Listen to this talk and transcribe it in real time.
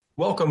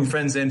Welcome,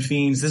 friends and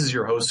fiends. This is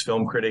your host,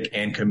 film critic,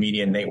 and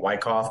comedian Nate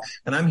Wyckoff,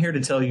 and I'm here to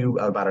tell you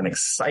about an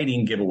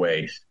exciting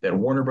giveaway that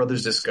Warner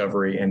Brothers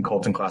Discovery and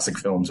Colton Classic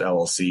Films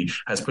LLC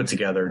has put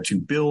together to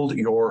build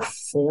your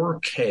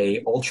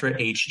 4K Ultra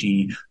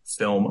HD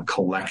film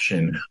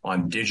collection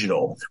on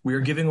digital. We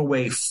are giving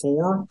away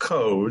 4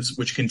 codes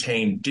which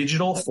contain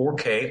digital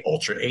 4K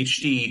Ultra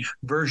HD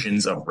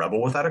versions of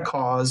Rebel Without a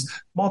Cause,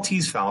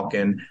 Maltese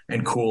Falcon,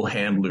 and Cool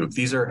Hand Luke.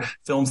 These are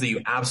films that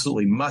you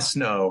absolutely must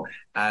know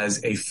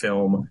as a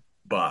film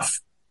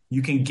buff.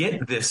 You can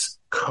get this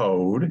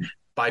code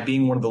by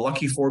being one of the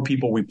lucky 4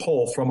 people we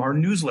pull from our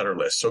newsletter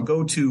list. So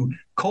go to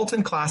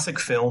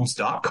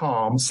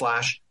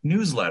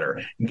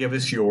coltonclassicfilms.com/newsletter and give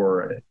us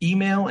your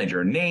email and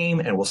your name,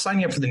 and we'll sign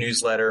you up for the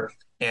newsletter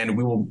and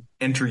we will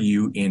enter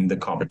you in the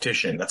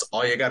competition. That's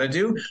all you got to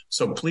do.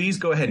 So please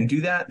go ahead and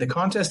do that. The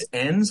contest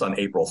ends on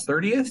April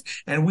 30th,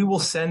 and we will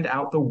send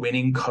out the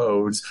winning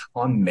codes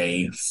on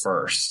May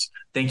 1st.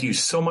 Thank you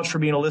so much for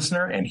being a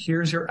listener, and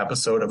here's your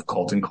episode of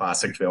Colton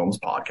Classic Films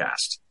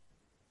Podcast.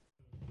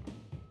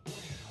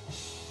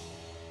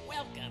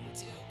 Welcome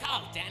to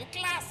Colton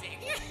Classic.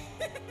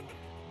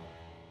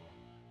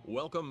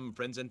 Welcome,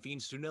 friends and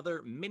fiends, to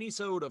another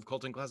mini-sode of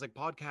Colton Classic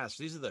Podcast.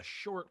 These are the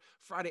short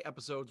Friday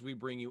episodes we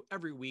bring you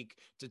every week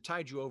to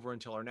tide you over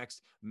until our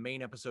next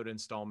main episode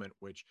installment,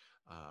 which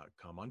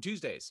come on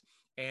Tuesdays.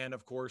 And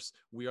of course,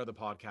 we are the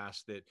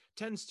podcast that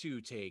tends to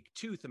take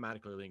 2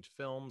 thematically linked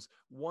films,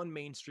 1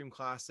 mainstream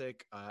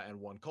classic and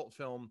 1 cult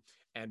film,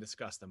 and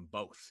discuss them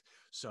both.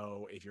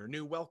 So if you're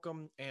new,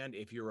 welcome. And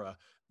if you're a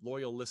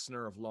loyal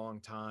listener of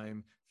long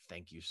time,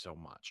 thank you so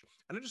much.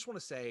 And I just want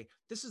to say,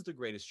 this is the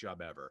greatest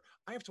job ever.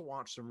 I have to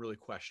watch some really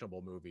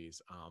questionable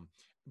movies,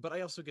 but I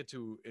also get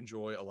to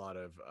enjoy a lot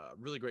of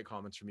really great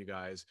comments from you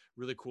guys,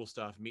 really cool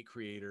stuff, meet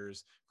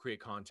creators, create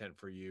content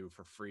for you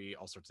for free,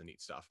 all sorts of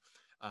neat stuff.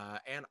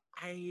 And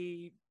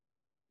I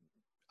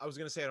was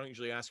going to say I don't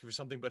usually ask you for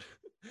something, but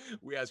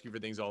we ask you for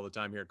things all the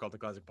time here at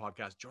Colton Classic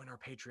Podcast. Join our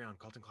Patreon,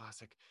 Colton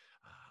Classic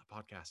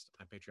Podcast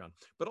on Patreon.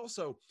 But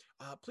also,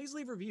 please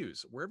leave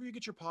reviews wherever you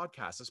get your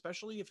podcasts,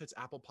 especially if it's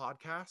Apple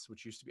Podcasts,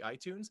 which used to be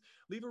iTunes.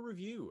 Leave a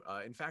review.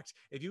 In fact,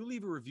 if you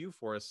leave a review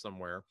for us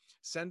somewhere,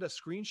 send a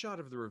screenshot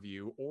of the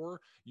review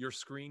or your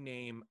screen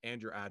name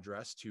and your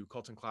address to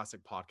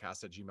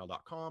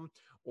coltonclassicpodcast@gmail.com,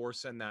 or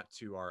send that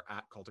to our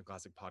 @Colton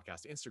Classic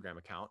Podcast Instagram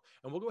account,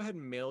 and we'll go ahead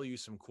and mail you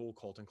some cool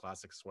Colton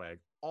Classic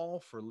swag, all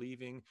for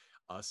leaving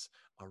us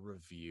a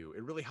review.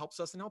 It really helps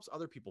us and helps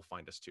other people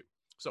find us too.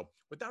 So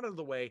with that out of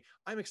the way,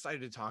 I'm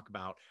excited to talk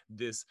about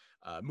this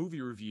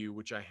movie review,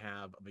 which I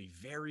have of a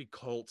very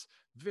cult,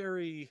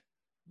 very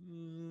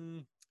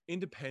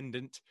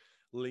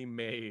independently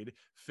made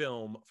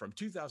film from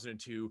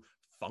 2002,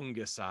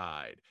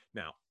 Fungicide.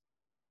 Now,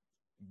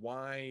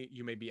 why,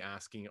 you may be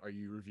asking, are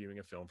you reviewing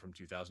a film from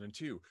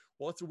 2002?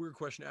 Well, it's a weird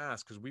question to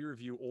ask because we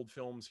review old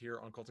films here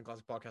on Colton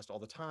Classic Podcast all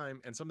the time,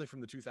 and something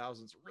from the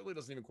 2000s really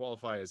doesn't even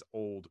qualify as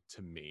old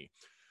to me.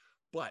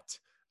 But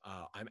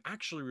I'm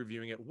actually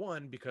reviewing it,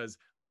 1, because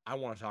I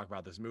want to talk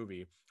about this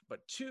movie,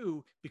 but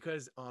 2,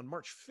 because on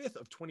March 5th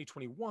of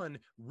 2021,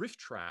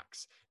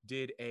 RiffTrax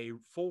did a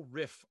full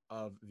riff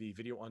of the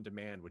video on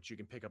demand, which you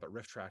can pick up at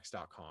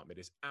rifftrax.com. It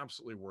is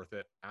absolutely worth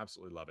it.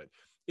 Absolutely love it.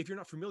 If you're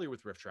not familiar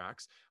with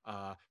RiffTrax,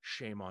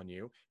 shame on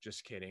you.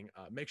 Just kidding.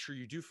 Make sure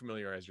you do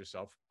familiarize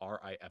yourself,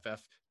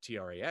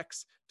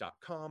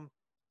 rifftrax.com.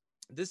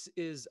 This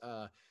is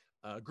a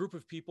group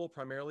of people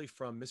primarily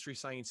from Mystery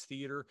Science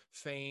Theater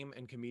fame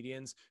and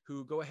comedians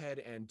who go ahead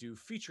and do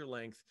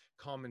feature-length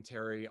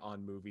commentary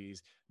on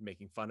movies,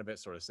 making fun of it,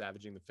 sort of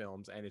savaging the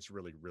films, and it's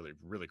really, really,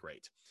 really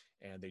great.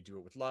 And they do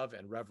it with love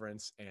and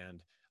reverence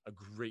and a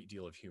great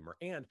deal of humor.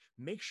 And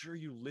make sure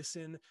you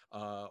listen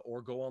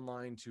or go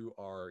online to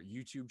our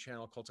YouTube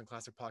channel, Colton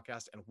Classic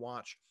Podcast, and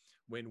watch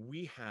when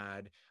we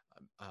had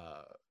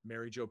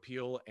Mary Jo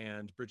Pehl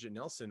and Bridget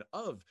Nelson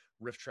of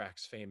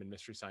RiffTrax fame and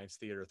Mystery Science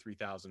Theater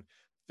 3000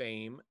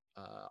 fame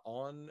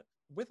on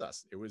with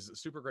us. It was a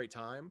super great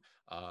time.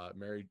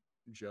 Mary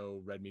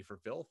Jo read me for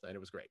filth, and it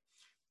was great.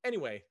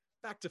 Anyway,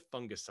 back to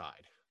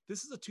Fungicide.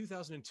 This is a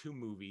 2002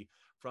 movie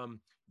from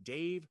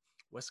Dave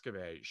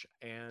Wascavage,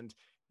 and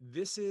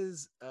this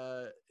is,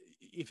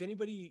 if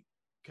anybody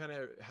kind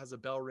of has a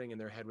bell ring in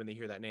their head when they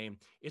hear that name,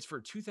 it's for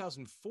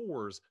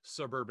 2004's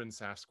Suburban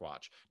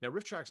Sasquatch. Now,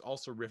 RiffTrax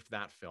also riffed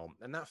that film,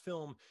 and that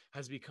film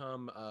has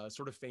become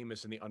sort of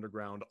famous in the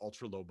underground,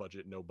 ultra low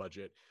budget, no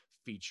budget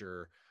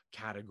feature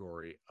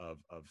category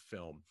of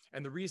film.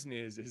 And the reason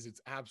is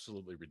it's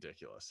absolutely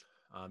ridiculous.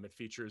 It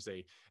features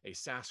a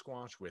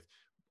Sasquatch with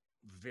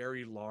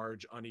very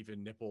large,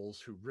 uneven nipples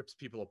who rips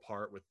people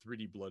apart with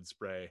 3D blood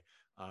spray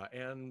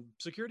and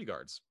security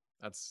guards.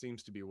 That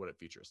seems to be what it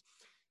features.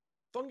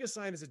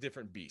 Fungicide is a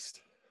different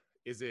beast.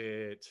 Is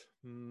it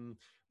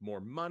more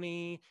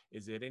money?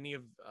 Is it any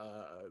of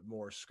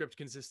more script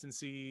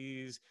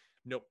consistencies?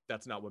 Nope,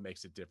 that's not what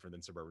makes it different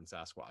than Suburban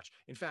Sasquatch.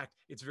 In fact,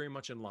 it's very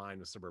much in line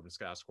with Suburban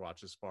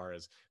Sasquatch as far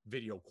as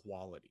video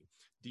quality.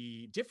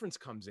 The difference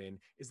comes in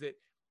is that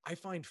I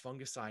find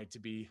Fungicide to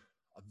be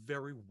a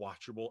very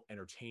watchable,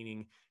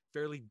 entertaining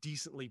fairly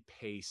decently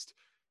paced,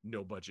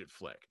 no budget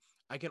flick.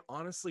 I can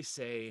honestly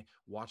say,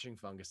 watching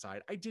Fungicide,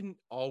 I didn't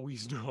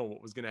always know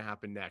what was going to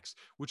happen next,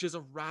 which is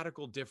a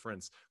radical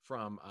difference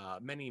from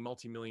many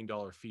multi-million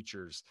dollar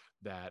features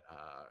that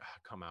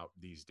come out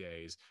these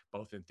days,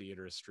 both in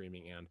theaters,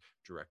 streaming, and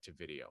direct to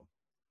video.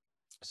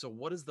 So,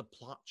 what is the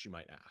plot, you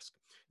might ask?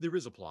 There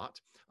is a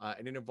plot,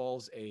 and it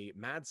involves a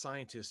mad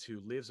scientist who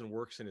lives and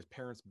works in his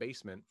parents'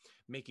 basement,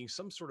 making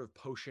some sort of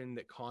potion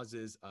that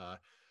causes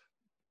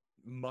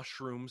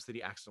mushrooms that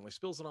he accidentally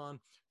spills it on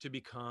to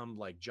become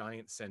like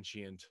giant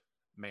sentient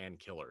man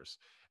killers.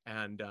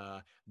 And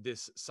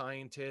this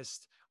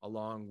scientist,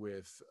 along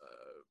with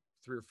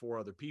 3 or 4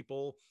 other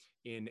people,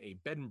 in a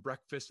bed and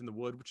breakfast in the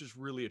wood, which is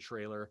really a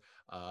trailer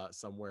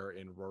somewhere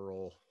in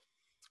rural,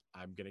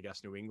 I'm going to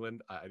guess New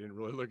England. I didn't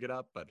really look it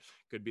up, but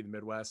could be the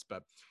Midwest,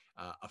 but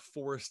a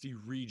foresty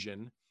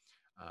region.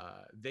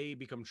 They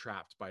become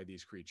trapped by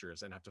these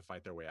creatures and have to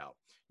fight their way out.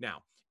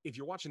 Now, if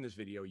you're watching this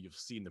video, you've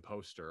seen the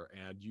poster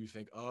and you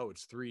think, oh,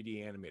 it's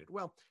 3D animated.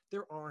 Well,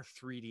 there are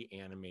 3D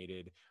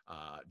animated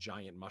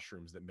giant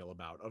mushrooms that mill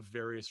about of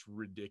various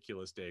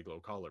ridiculous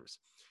day-glow colors.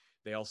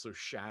 They also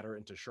shatter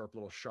into sharp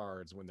little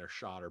shards when they're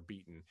shot or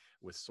beaten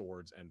with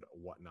swords and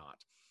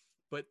whatnot.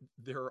 But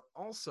there are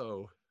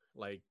also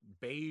like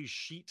beige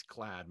sheet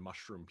clad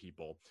mushroom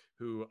people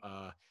who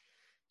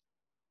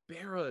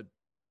bear a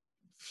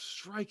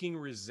striking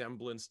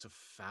resemblance to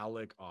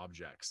phallic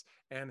objects.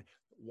 And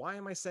why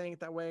am I saying it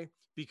that way?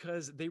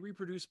 Because they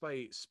reproduce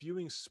by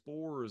spewing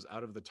spores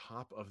out of the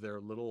top of their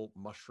little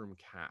mushroom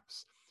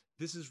caps.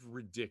 This is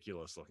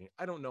ridiculous looking.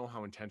 I don't know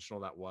how intentional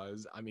that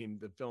was. I mean,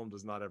 the film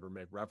does not ever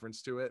make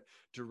reference to it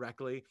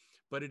directly,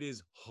 but it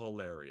is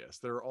hilarious.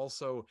 There are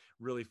also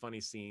really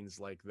funny scenes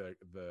like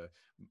the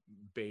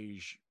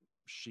beige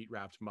sheet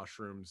wrapped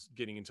mushrooms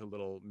getting into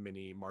little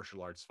mini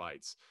martial arts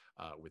fights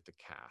with the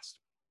cast.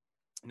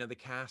 Now, the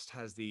cast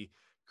has the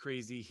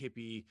crazy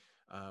hippie,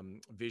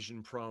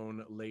 vision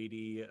prone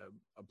lady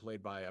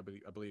played by,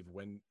 I believe,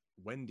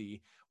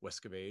 Wendy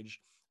Westcavage,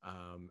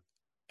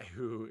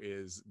 who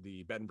is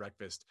the bed and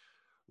breakfast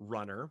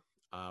runner.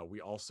 We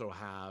also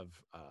have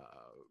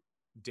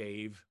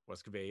Dave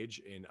Westcavage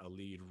in a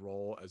lead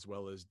role, as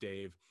well as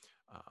Dave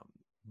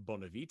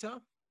Bonavita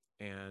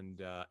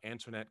and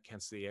Antoinette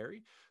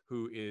Cancellieri,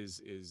 who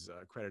is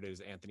credited as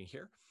Anthony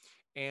here,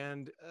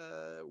 and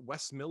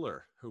Wes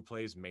Miller, who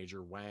plays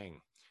Major Wang.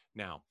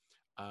 Now,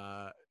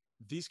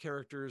 these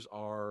characters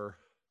are,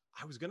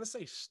 I was going to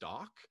say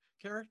stock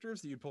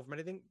characters that you'd pull from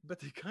anything, but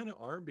they kind of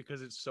aren't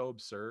because it's so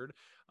absurd.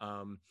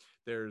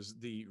 There's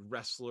the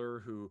wrestler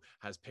who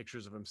has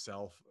pictures of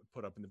himself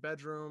put up in the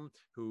bedroom,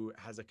 who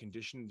has a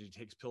condition that he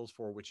takes pills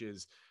for, which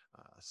is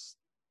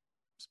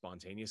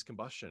spontaneous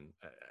combustion.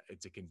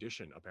 It's a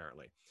condition,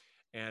 apparently.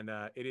 And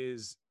it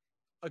is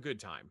a good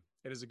time.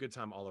 It is a good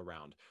time all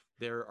around.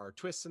 There are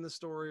twists in the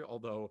story,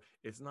 although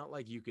it's not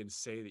like you can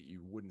say that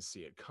you wouldn't see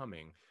it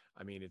coming.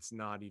 I mean, it's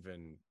not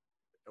even,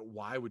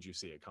 why would you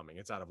see it coming?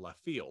 It's out of left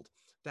field.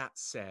 That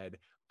said,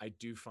 I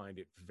do find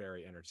it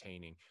very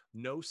entertaining.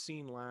 No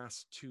scene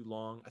lasts too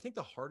long. I think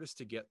the hardest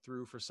to get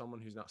through for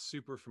someone who's not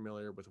super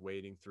familiar with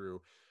wading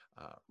through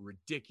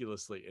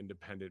ridiculously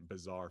independent,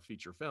 bizarre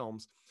feature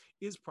films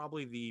is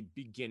probably the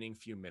beginning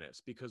few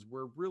minutes, because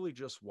we're really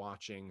just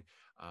watching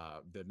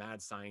the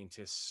mad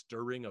scientist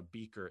stirring a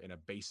beaker in a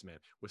basement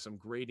with some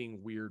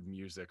grating, weird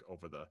music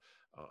over the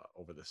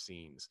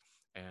scenes.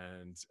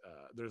 And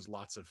there's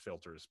lots of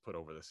filters put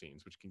over the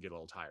scenes, which can get a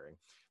little tiring.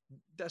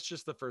 That's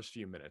just the first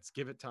few minutes.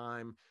 Give it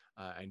time,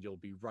 and you'll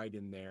be right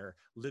in there,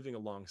 living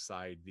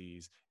alongside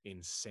these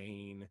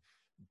insane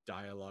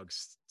dialogue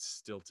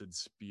stilted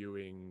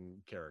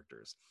spewing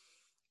characters.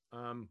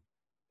 I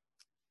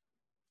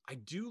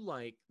do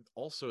like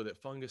also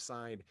that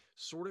Fungicide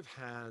sort of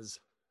has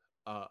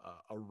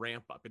a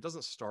ramp up. It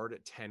doesn't start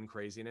at 10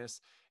 craziness.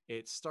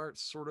 It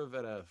starts sort of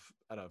at a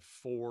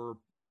 4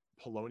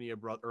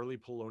 early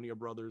Polonia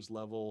Brothers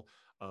level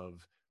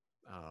of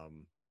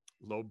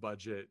low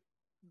budget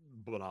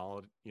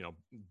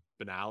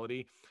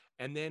banality.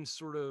 And then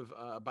sort of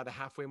by the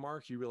halfway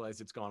mark, you realize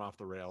it's gone off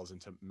the rails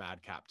into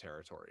madcap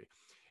territory.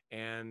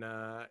 And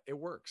it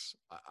works.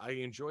 I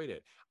enjoyed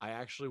it. I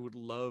actually would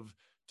love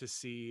to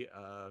see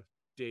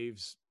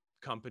Dave's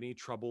company,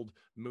 Troubled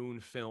Moon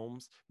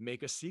Films,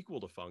 make a sequel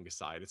to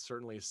Fungicide. It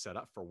certainly is set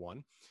up for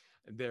one.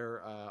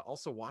 There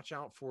also watch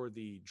out for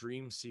the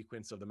dream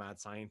sequence of the mad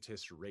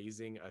scientist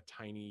raising a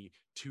tiny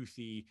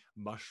toothy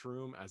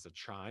mushroom as a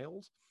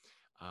child.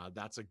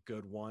 That's a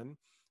good one.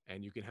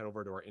 And you can head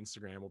over to our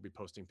Instagram. We'll be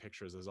posting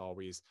pictures, as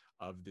always,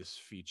 of this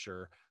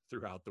feature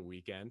throughout the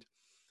weekend.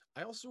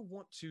 I also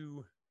want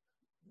to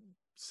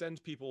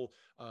send people,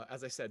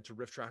 as I said, to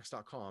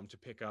rifttracks.com to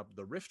pick up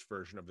the Rift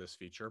version of this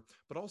feature,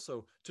 but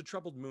also to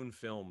Troubled Moon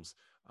Films.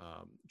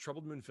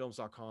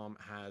 TroubledMoonFilms.com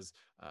has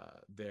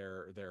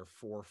their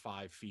 4 or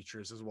 5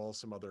 features, as well as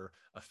some other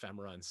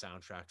ephemera and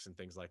soundtracks and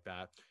things like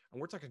that. And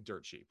we're talking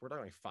dirt cheap. We're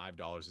talking like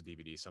 $5 a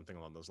DVD, something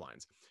along those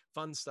lines.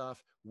 Fun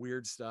stuff,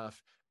 weird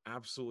stuff,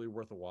 absolutely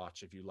worth a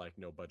watch if you like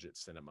no budget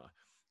cinema.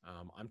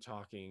 I'm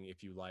talking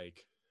if you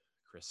like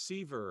Chris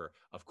Seaver,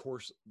 of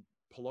course,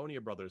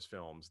 Polonia Brothers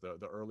films,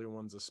 the early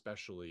ones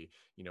especially.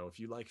 You know, if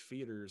you like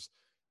theaters,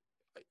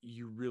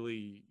 you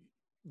really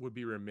would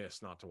be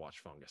remiss not to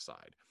watch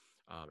Fungicide.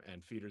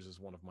 And Feeders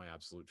is one of my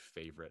absolute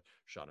favorite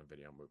shot on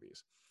video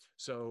movies.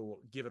 So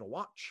give it a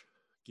watch.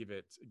 Give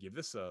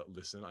this a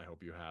listen. I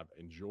hope you have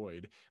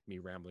enjoyed me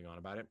rambling on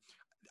about it.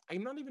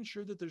 I'm not even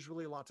sure that there's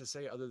really a lot to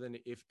say other than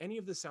if any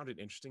of this sounded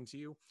interesting to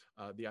you,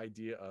 the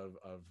idea of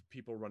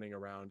people running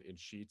around in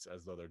sheets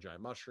as though they're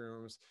giant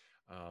mushrooms,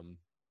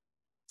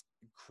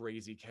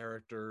 crazy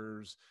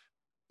characters,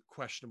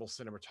 questionable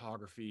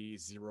cinematography,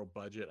 zero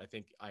budget. I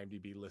think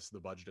IMDb lists the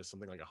budget as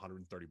something like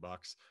 $130,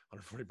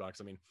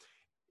 $140. I mean,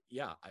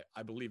 yeah,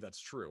 I believe that's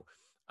true.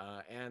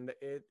 And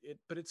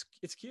but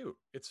it's cute,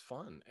 it's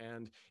fun.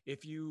 And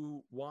if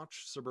you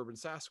watch Suburban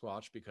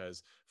Sasquatch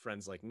because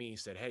friends like me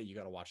said, hey, you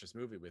got to watch this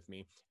movie with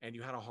me, and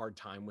you had a hard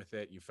time with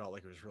it, you felt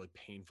like it was really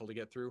painful to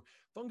get through,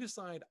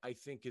 Fungicide, I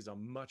think, is a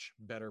much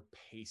better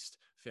paced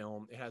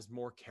film. It has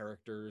more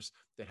characters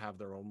that have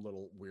their own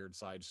little weird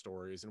side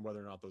stories, and whether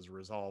or not those are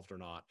resolved or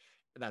not,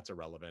 that's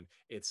irrelevant.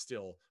 It's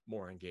still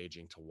more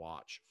engaging to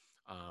watch.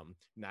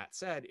 That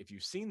said, if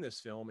you've seen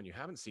this film and you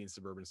haven't seen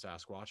Suburban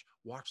Sasquatch,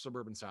 watch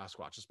Suburban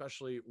Sasquatch,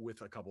 especially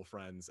with a couple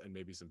friends and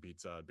maybe some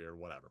pizza, beer,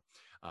 whatever.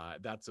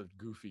 That's a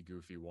goofy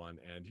one,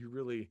 and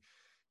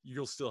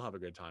you'll still have a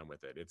good time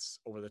with it. It's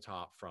over the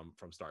top from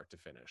start to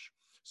finish.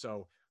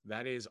 So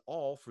that is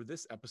all for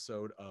this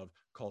episode of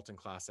Cult and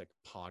Classic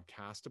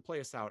Podcast. To play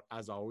us out,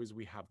 as always,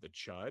 we have the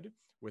Chud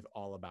with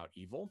All About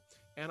Evil.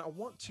 And I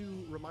want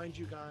to remind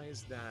you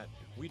guys that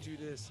we do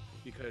this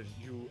because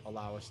you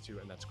allow us to,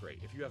 and that's great.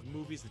 If you have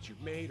movies that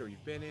you've made or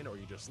you've been in or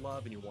you just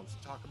love and you want us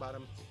to talk about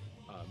them,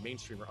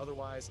 mainstream or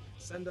otherwise,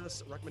 send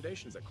us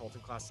recommendations at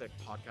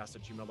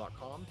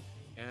cultandclassicpodcast@gmail.com.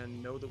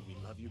 And know that we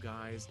love you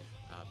guys.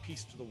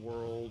 Peace to the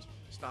world.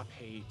 Stop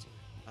hate.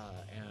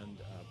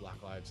 And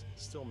Black lives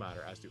still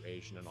matter, as do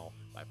Asian and all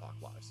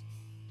BIPOC lives.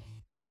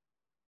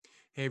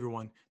 Hey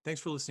everyone, thanks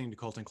for listening to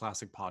Cult and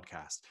Classic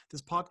Podcast.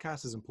 This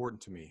podcast is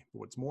important to me, but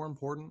what's more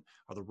important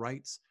are the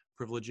rights,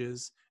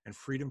 privileges, and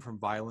freedom from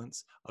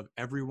violence of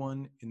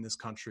everyone in this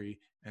country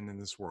and in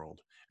this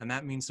world. And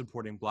that means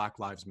supporting Black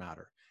Lives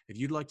Matter. If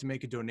you'd like to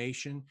make a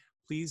donation,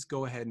 please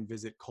go ahead and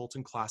visit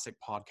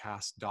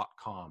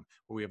cultandclassicpodcast.com,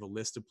 where we have a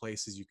list of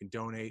places you can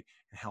donate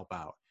and help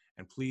out.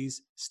 And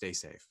please stay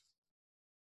safe.